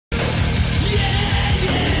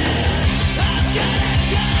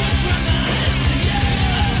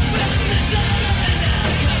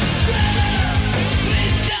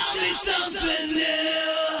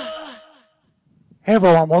Hey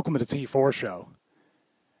everyone, welcome to the T4 Show.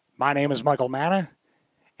 My name is Michael Manna,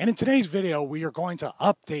 and in today's video we are going to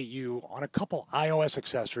update you on a couple iOS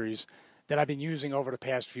accessories that I've been using over the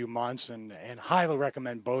past few months and highly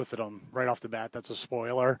recommend both of them right off the bat. That's a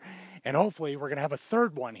spoiler. And hopefully we're going to have a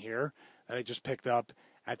third one here that I just picked up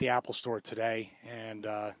at the Apple Store today, and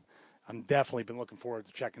I'm definitely been looking forward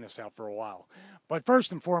to checking this out for a while. But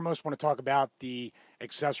first and foremost, I want to talk about the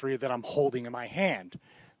accessory that I'm holding in my hand.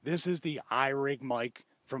 This is the iRig mic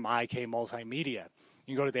from IK Multimedia. You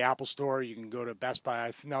can go to the Apple Store, you can go to Best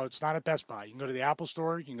Buy. No, it's not at Best Buy. You can go to the Apple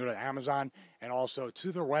Store, you can go to Amazon, and also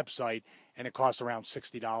to their website, and it costs around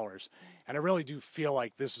 $60. And I really do feel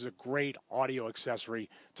like this is a great audio accessory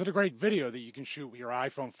to the great video that you can shoot with your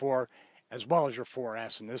iPhone 4 as well as your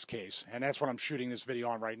 4S in this case. And that's what I'm shooting this video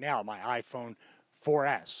on right now, my iPhone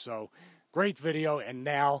 4S. So great video, and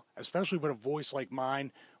now, especially with a voice like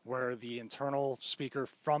mine, where the internal speaker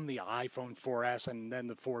from the iPhone 4S and then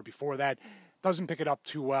the 4 before that doesn't pick it up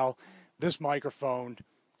too well, this microphone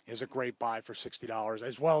is a great buy for $60,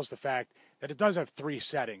 as well as the fact that it does have 3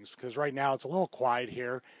 settings, because right now it's a little quiet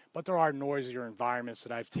here, but there are noisier environments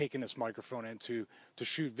that I've taken this microphone into to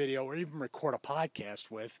shoot video or even record a podcast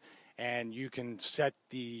with, and you can set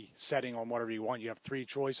the setting on whatever you want. You have 3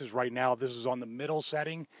 choices. Right now this is on the middle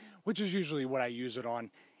setting, which is usually what I use it on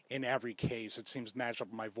in every case. It seems to match up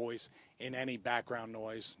with my voice in any background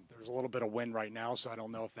noise. There's a little bit of wind right now, so I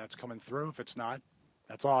don't know if that's coming through. If it's not,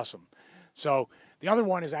 that's awesome. So the other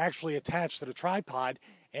one is actually attached to the tripod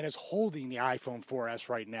and is holding the iPhone 4S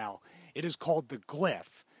right now. It is called the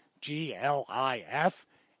Glif, Glif,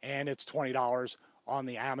 and it's $20 on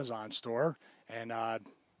the Amazon store. And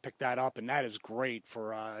pick that up, and that is great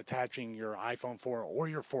for attaching your iPhone 4 or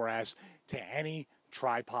your 4S to any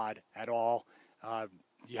tripod at all.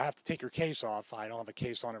 You have to take your case off. I don't have a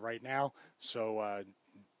case on it right now, so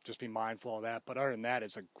just be mindful of that. But other than that,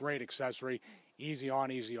 it's a great accessory. Easy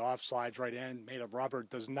on, easy off, slides right in, made of rubber.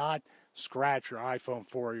 Does not scratch your iPhone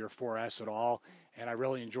 4 or your 4S at all, and I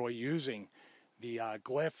really enjoy using the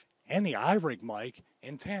Glif and the iRig mic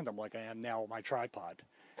in tandem like I am now with my tripod.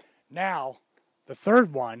 Now, the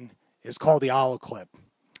third one is called the Olloclip.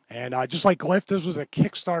 And just like Glif, this was a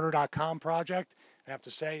Kickstarter.com project. I have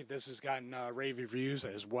to say, this has gotten rave reviews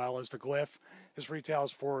as well as the Glif. This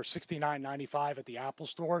retails for $69.95 at the Apple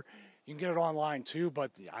Store. You can get it online too,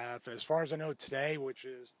 but as far as I know today, which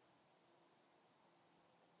is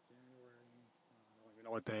January, I don't even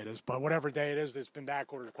know what day it is, but whatever day it is, it's been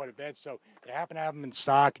back ordered quite a bit. So they happen to have them in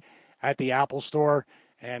stock at the Apple Store,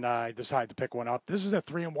 and I decided to pick one up. This is a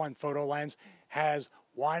 3-in-1 photo lens, has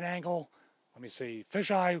wide angle, let me see,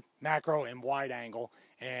 fisheye, macro, and wide angle.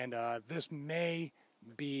 And this may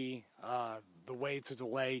be the way to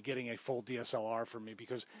delay getting a full DSLR for me,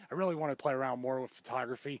 because I really want to play around more with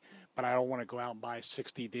photography, but I don't want to go out and buy a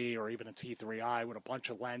 60D or even a T3i with a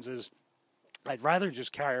bunch of lenses. I'd rather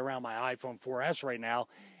just carry around my iPhone 4S right now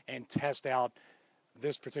and test out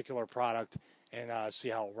this particular product and see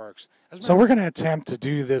how it works. So we're going to attempt to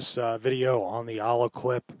do this video on the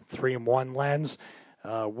Olloclip 3-in-1 lens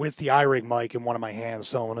with the iRig mic in one of my hands.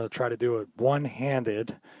 So I'm going to try to do it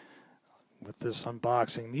one-handed with this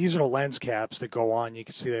unboxing. These are the lens caps that go on. You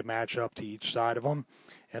can see they match up to each side of them.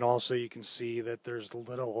 And also you can see that there's a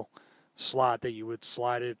little slot that you would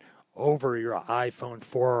slide it over your iPhone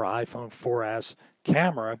 4 or iPhone 4S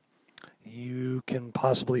camera. You can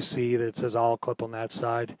possibly see that it says Olloclip on that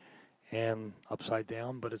side and upside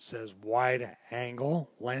down, but it says wide angle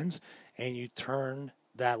lens, and you turn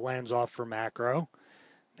that lens off for macro.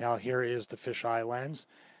 Now here is the fisheye lens.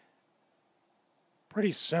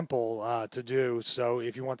 Pretty simple to do. So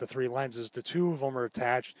if you want the 3 lenses, the 2 of them are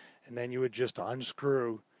attached, and then you would just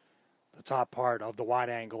unscrew the top part of the wide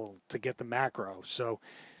angle to get the macro. So,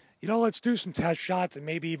 you know, let's do some test shots and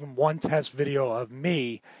maybe even one test video of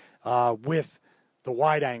me with the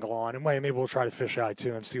wide angle on, and maybe we'll try the fisheye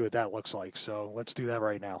too and see what that looks like. So let's do that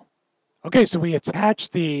right now. Okay, so we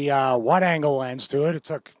attached the wide angle lens to it. It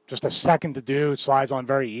took just a second to do. It slides on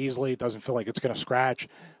very easily. It doesn't feel like it's going to scratch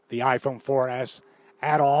the iPhone 4S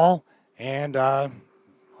at all. And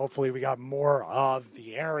hopefully we got more of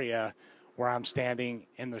the area where I'm standing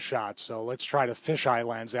in the shot. So let's try the fisheye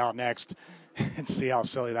lens out next and see how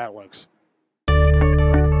silly that looks.